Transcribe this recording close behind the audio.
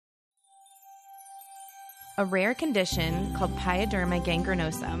A rare condition called Pyoderma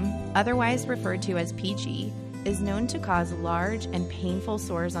Gangrenosum, otherwise referred to as PG, is known to cause large and painful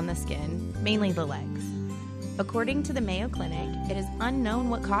sores on the skin, mainly the legs. According to the Mayo Clinic, it is unknown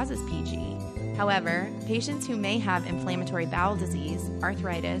what causes PG. However, patients who may have inflammatory bowel disease,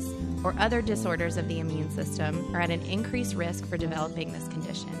 arthritis, or other disorders of the immune system are at an increased risk for developing this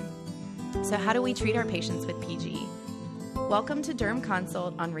condition. So how do we treat our patients with PG? Welcome to Derm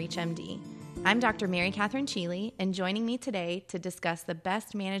Consult on ReachMD. I'm Dr. Mary Katherine Cheeley, and joining me today to discuss the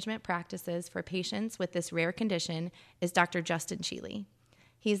best management practices for patients with this rare condition is Dr. Justin Cheeley.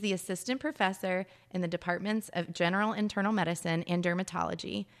 He's the assistant professor in the departments of general internal medicine and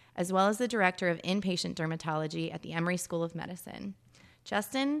dermatology, as well as the director of inpatient dermatology at the Emory School of Medicine.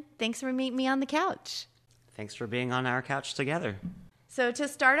 Justin, thanks for meeting me on the couch. Thanks for being on our couch together. So to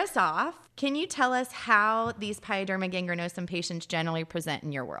start us off, can you tell us how these Pyoderma Gangrenosum patients generally present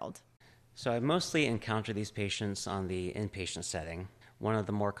in your world? So I mostly encounter these patients on the inpatient setting. One of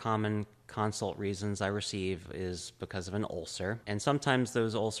the more common consult reasons I receive is because of an ulcer, and sometimes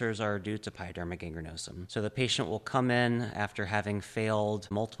those ulcers are due to Pyoderma gangrenosum. So the patient will come in after having failed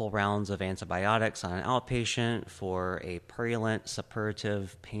multiple rounds of antibiotics on an outpatient for a purulent,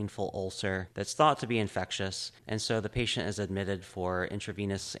 suppurative, painful ulcer that's thought to be infectious, and so the patient is admitted for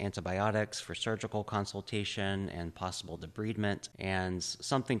intravenous antibiotics, for surgical consultation, and possible debridement, and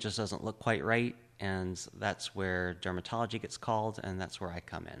something just doesn't look quite right. And that's where dermatology gets called, and that's where I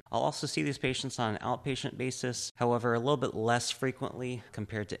come in. I'll also see these patients on an outpatient basis, however, a little bit less frequently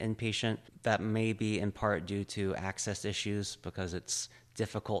compared to inpatient. That may be in part due to access issues because it's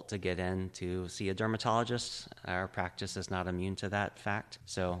difficult to get in to see a dermatologist. Our practice is not immune to that fact.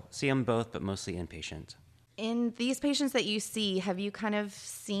 So see them both, but mostly inpatient. In these patients that you see, have you kind of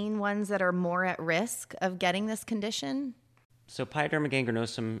seen ones that are more at risk of getting this condition? So Pyoderma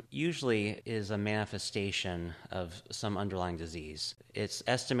gangrenosum usually is a manifestation of some underlying disease. It's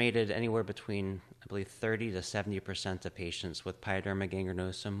estimated anywhere between, I believe, 30 to 70% of patients with Pyoderma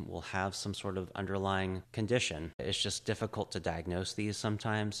gangrenosum will have some sort of underlying condition. It's just difficult to diagnose these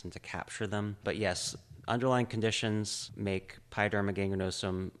sometimes and to capture them. But yes, underlying conditions make Pyoderma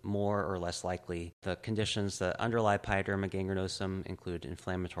gangrenosum more or less likely. The conditions that underlie Pyoderma gangrenosum include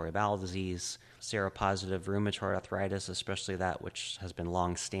inflammatory bowel disease, seropositive rheumatoid arthritis, especially that which has been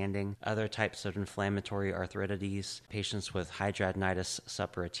long-standing, other types of inflammatory arthritides, patients with hidradenitis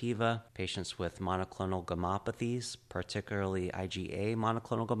suppurativa, patients with monoclonal gammopathies, particularly IgA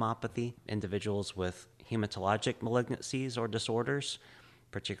monoclonal gammopathy, individuals with hematologic malignancies or disorders,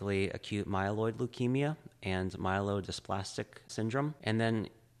 particularly acute myeloid leukemia and myelodysplastic syndrome, and then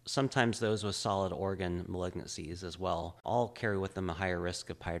sometimes those with solid organ malignancies as well, all carry with them a higher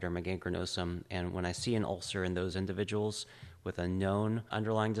risk of Pyoderma gangrenosum. And when I see an ulcer in those individuals with a known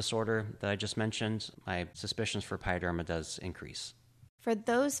underlying disorder that I just mentioned, my suspicions for Pyoderma does increase. For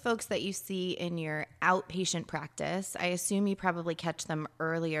those folks that you see in your outpatient practice, I assume you probably catch them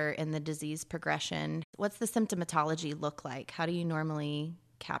earlier in the disease progression. What's the symptomatology look like? How do you normally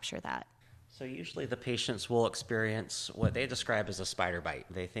capture that? So usually the patients will experience what they describe as a spider bite.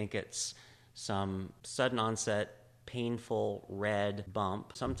 They think it's some sudden onset, painful red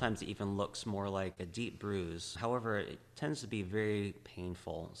bump. Sometimes it even looks more like a deep bruise. However, it tends to be very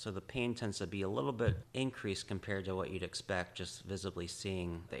painful. So the pain tends to be a little bit increased compared to what you'd expect just visibly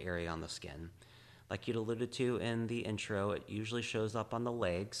seeing the area on the skin. Like you'd alluded to in the intro, it usually shows up on the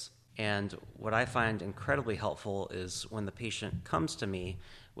legs. And what I find incredibly helpful is when the patient comes to me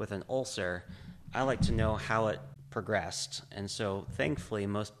with an ulcer, I like to know how it progressed. And so thankfully,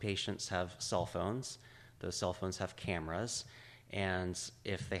 most patients have cell phones. Those cell phones have cameras. And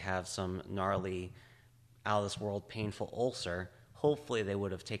if they have some gnarly, out-of-this-world painful ulcer, hopefully they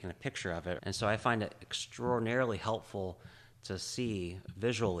would have taken a picture of it. And so I find it extraordinarily helpful to see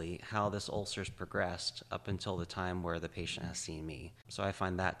visually how this ulcer's progressed up until the time where the patient has seen me. So I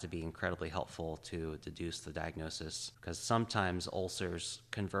find that to be incredibly helpful to deduce the diagnosis, because sometimes ulcers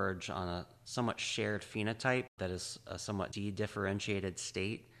converge on a somewhat shared phenotype that is a somewhat de-differentiated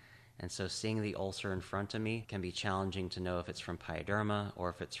state. And so seeing the ulcer in front of me can be challenging to know if it's from pyoderma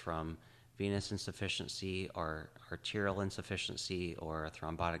or if it's from venous insufficiency or arterial insufficiency or a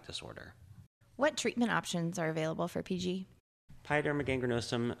thrombotic disorder. What treatment options are available for PG? Pyoderma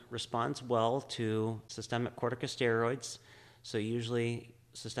gangrenosum responds well to systemic corticosteroids. So usually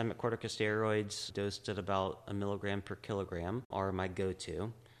systemic corticosteroids dosed at about 1 milligram per kilogram are my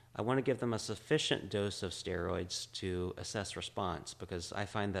go-to. I want to give them a sufficient dose of steroids to assess response, because I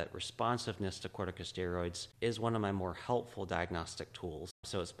find that responsiveness to corticosteroids is one of my more helpful diagnostic tools.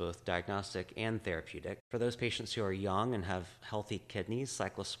 So it's both diagnostic and therapeutic. For those patients who are young and have healthy kidneys,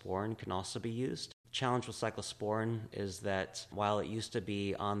 cyclosporin can also be used. Challenge with cyclosporin is that while it used to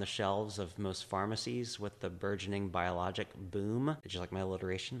be on the shelves of most pharmacies with the burgeoning biologic boom, did you like my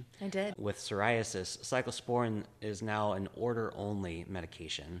alliteration? I did. With psoriasis, cyclosporin is now an order-only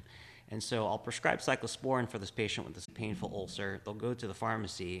medication. And so I'll prescribe cyclosporin for this patient with this painful ulcer. They'll go to the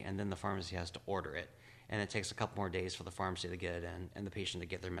pharmacy, and then the pharmacy has to order it. And it takes a couple more days for the pharmacy to get it in and the patient to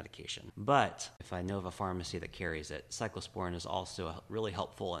get their medication. But if I know of a pharmacy that carries it, cyclosporin is also a really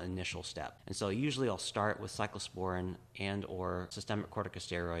helpful initial step. And so usually I'll start with cyclosporin and or systemic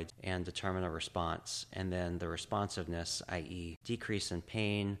corticosteroids and determine a response. And then the responsiveness, i.e. decrease in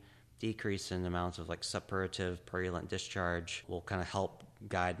pain, decrease in amounts of like suppurative purulent discharge, will kind of help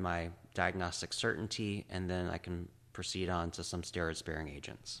guide my diagnostic certainty, and then I can proceed on to some steroid-sparing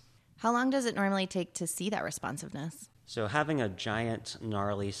agents. How long does it normally take to see that responsiveness? So having a giant,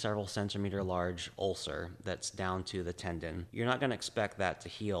 gnarly, several centimeter large ulcer that's down to the tendon, you're not going to expect that to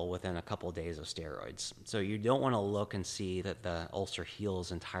heal within a couple of days of steroids. So you don't want to look and see that the ulcer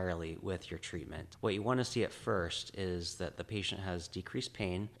heals entirely with your treatment. What you want to see at first is that the patient has decreased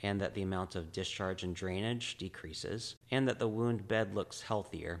pain and that the amount of discharge and drainage decreases and that the wound bed looks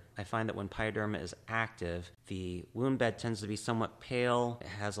healthier. I find that when pyoderma is active, the wound bed tends to be somewhat pale. It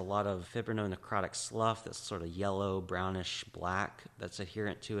has a lot of fibrinonecrotic slough that's sort of yellow, brownish black that's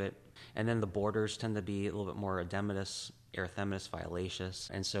adherent to it. And then the borders tend to be a little bit more edematous, erythematous, violaceous.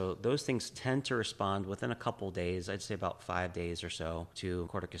 And so those things tend to respond within a couple days, I'd say about 5 days or so, to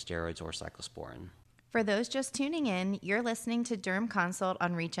corticosteroids or cyclosporin. For those just tuning in, you're listening to Derm Consult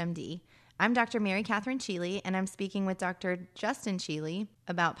on ReachMD. I'm Dr. Mary Katherine Cheeley, and I'm speaking with Dr. Justin Cheeley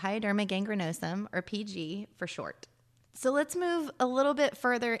about Pyoderma Gangrenosum, or PG for short. So let's move a little bit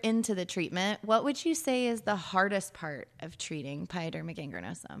further into the treatment. What would you say is the hardest part of treating Pyoderma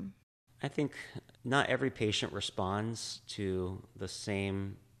Gangrenosum? I think not every patient responds to the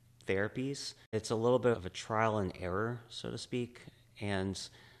same therapies. It's a little bit of a trial and error, so to speak, and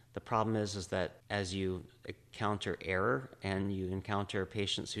the problem is that as you encounter error and you encounter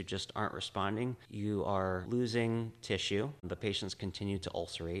patients who just aren't responding, you are losing tissue. The patients continue to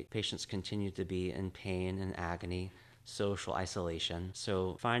ulcerate. Patients continue to be in pain and agony, social isolation.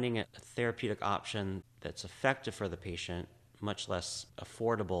 So finding a therapeutic option that's effective for the patient, much less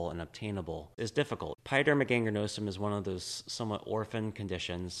affordable and obtainable, is difficult. Pyoderma gangrenosum is one of those somewhat orphan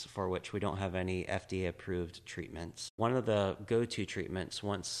conditions for which we don't have any FDA-approved treatments. One of the go-to treatments,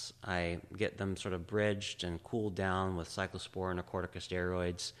 once I get them sort of bridged and cooled down with cyclosporin or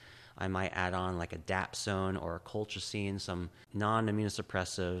corticosteroids, I might add on like a dapsone or a colchicine, some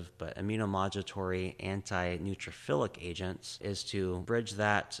non-immunosuppressive but immunomodulatory anti-neutrophilic agents, is to bridge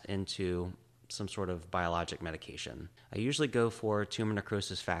that into some sort of biologic medication. I usually go for tumor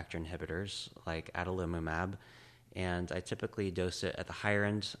necrosis factor inhibitors like adalimumab, and I typically dose it at the higher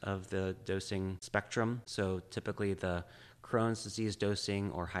end of the dosing spectrum. So typically the Crohn's disease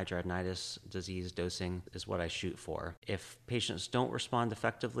dosing or hidradenitis disease dosing is what I shoot for. If patients don't respond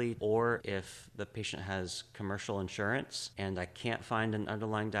effectively, or if the patient has commercial insurance and I can't find an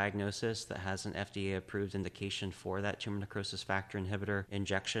underlying diagnosis that has an FDA-approved indication for that tumor necrosis factor inhibitor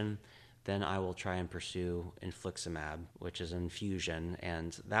injection, then I will try and pursue infliximab, which is infusion.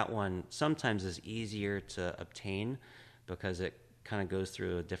 And that one sometimes is easier to obtain because it kind of goes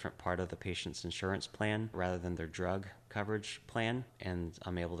through a different part of the patient's insurance plan rather than their drug coverage plan. And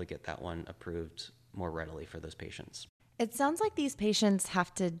I'm able to get that one approved more readily for those patients. It sounds like these patients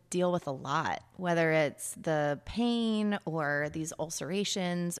have to deal with a lot, whether it's the pain or these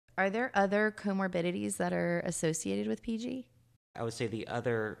ulcerations. Are there other comorbidities that are associated with PG? I would say the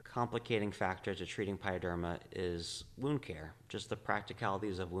other complicating factor to treating pyoderma is wound care, just the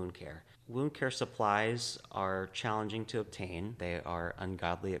practicalities of wound care. Wound care supplies are challenging to obtain. They are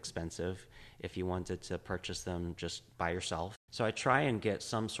ungodly expensive if you wanted to purchase them just by yourself. So I try and get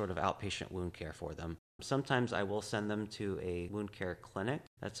some sort of outpatient wound care for them. Sometimes I will send them to a wound care clinic.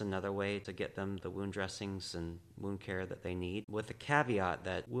 That's another way to get them the wound dressings and wound care that they need, with the caveat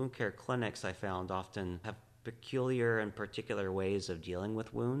that wound care clinics, I found, often have peculiar and particular ways of dealing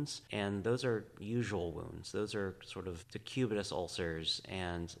with wounds, and those are usual wounds. Those are sort of decubitus ulcers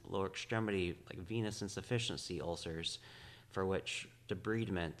and lower extremity, like venous insufficiency ulcers, for which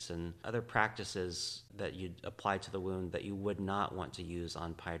debridement and other practices that you'd apply to the wound that you would not want to use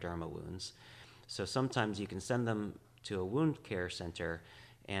on pyoderma wounds. So sometimes you can send them to a wound care center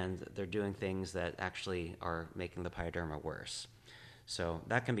and they're doing things that actually are making the pyoderma worse. So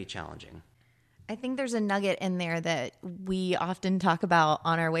that can be challenging. I think there's a nugget in there that we often talk about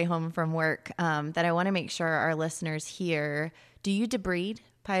on our way home from work that I want to make sure our listeners hear. Do you debride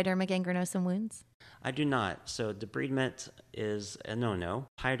Pyoderma gangrenosum wounds? I do not. So debridement is a no-no.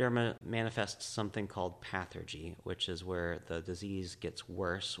 Pyoderma manifests something called pathergy, which is where the disease gets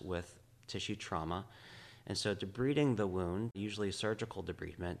worse with tissue trauma. And so debriding the wound, usually surgical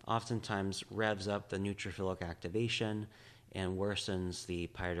debridement, oftentimes revs up the neutrophilic activation and worsens the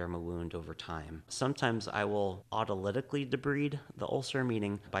pyoderma wound over time. Sometimes I will autolytically debride the ulcer,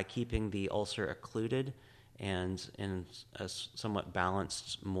 meaning by keeping the ulcer occluded and in a somewhat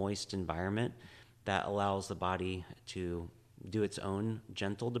balanced, moist environment that allows the body to do its own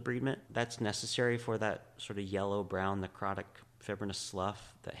gentle debridement. That's necessary for that sort of yellow-brown necrotic fibrinous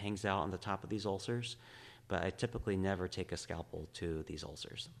slough that hangs out on the top of these ulcers, but I typically never take a scalpel to these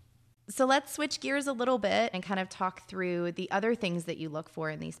ulcers. So let's switch gears a little bit and kind of talk through the other things that you look for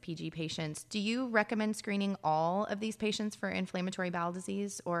in these PG patients. Do you recommend screening all of these patients for inflammatory bowel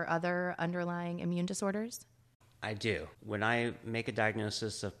disease or other underlying immune disorders? I do. When I make a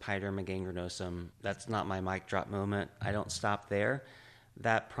diagnosis of Pyoderma Gangrenosum, that's not my mic drop moment. I don't stop there.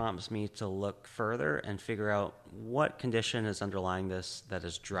 That prompts me to look further and figure out what condition is underlying this that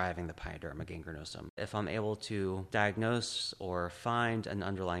is driving the Pyoderma Gangrenosum. If I'm able to diagnose or find an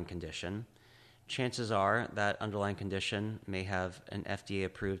underlying condition, chances are that underlying condition may have an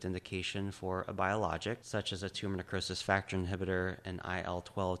FDA-approved indication for a biologic, such as a tumor necrosis factor inhibitor, an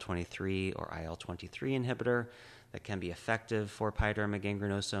IL-12/23 or IL-23 inhibitor that can be effective for Pyoderma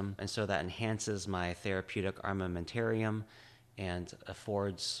Gangrenosum. And so that enhances my therapeutic armamentarium and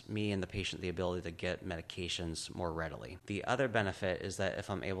affords me and the patient the ability to get medications more readily. The other benefit is that if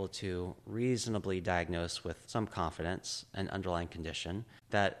I'm able to reasonably diagnose with some confidence an underlying condition,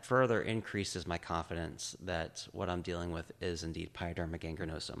 that further increases my confidence that what I'm dealing with is indeed Pyoderma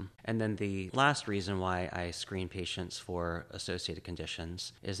Gangrenosum. And then the last reason why I screen patients for associated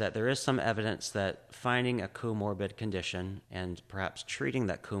conditions is that there is some evidence that finding a comorbid condition and perhaps treating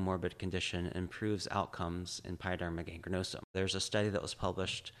that comorbid condition improves outcomes in Pyoderma Gangrenosum. There's a study that was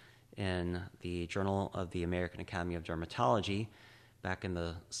published in the Journal of the American Academy of Dermatology back in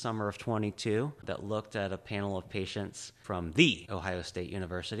the summer of 22 that looked at a panel of patients from the Ohio State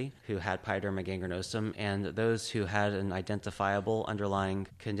University who had Pyoderma Gangrenosum, and those who had an identifiable underlying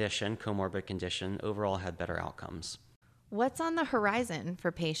condition, comorbid condition, overall had better outcomes. What's on the horizon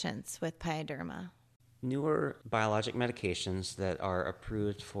for patients with pyoderma? Newer biologic medications that are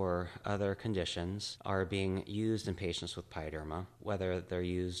approved for other conditions are being used in patients with pyoderma, whether they're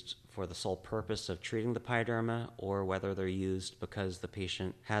used for the sole purpose of treating the pyoderma or whether they're used because the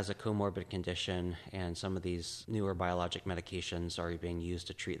patient has a comorbid condition, and some of these newer biologic medications are being used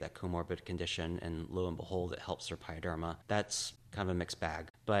to treat that comorbid condition, and lo and behold, it helps their pyoderma. That's kind of a mixed bag.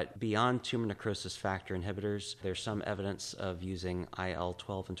 But beyond tumor necrosis factor inhibitors, there's some evidence of using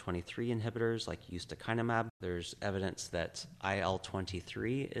IL-12 and 23 inhibitors like ustekinumab. There's evidence that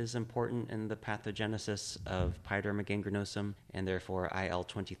IL-23 is important in the pathogenesis of Pyoderma Gangrenosum, and therefore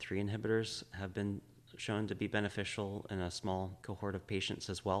IL-23 inhibitors have been shown to be beneficial in a small cohort of patients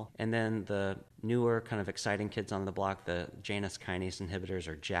as well. And then the newer kind of exciting kids on the block, the Janus kinase inhibitors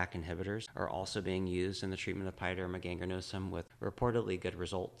or JAK inhibitors, are also being used in the treatment of Pyoderma Gangrenosum with reportedly good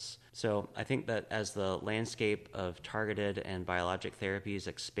results. So I think that as the landscape of targeted and biologic therapies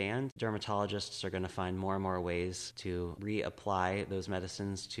expand, dermatologists are going to find more and more ways to reapply those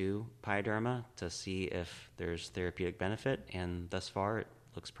medicines to pyoderma to see if there's therapeutic benefit, and thus far it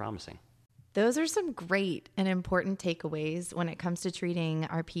looks promising. Those are some great and important takeaways when it comes to treating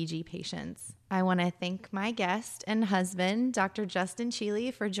our PG patients. I want to thank my guest and husband, Dr. Justin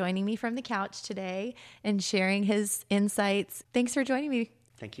Cheeley, for joining me from the couch today and sharing his insights. Thanks for joining me.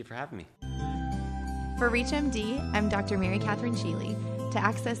 Thank you for having me. For ReachMD, I'm Dr. Mary Katherine Cheeley. To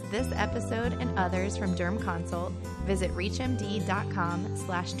access this episode and others from Derm Consult, visit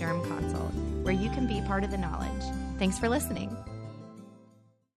reachmd.com/dermconsult, where you can be part of the knowledge. Thanks for listening.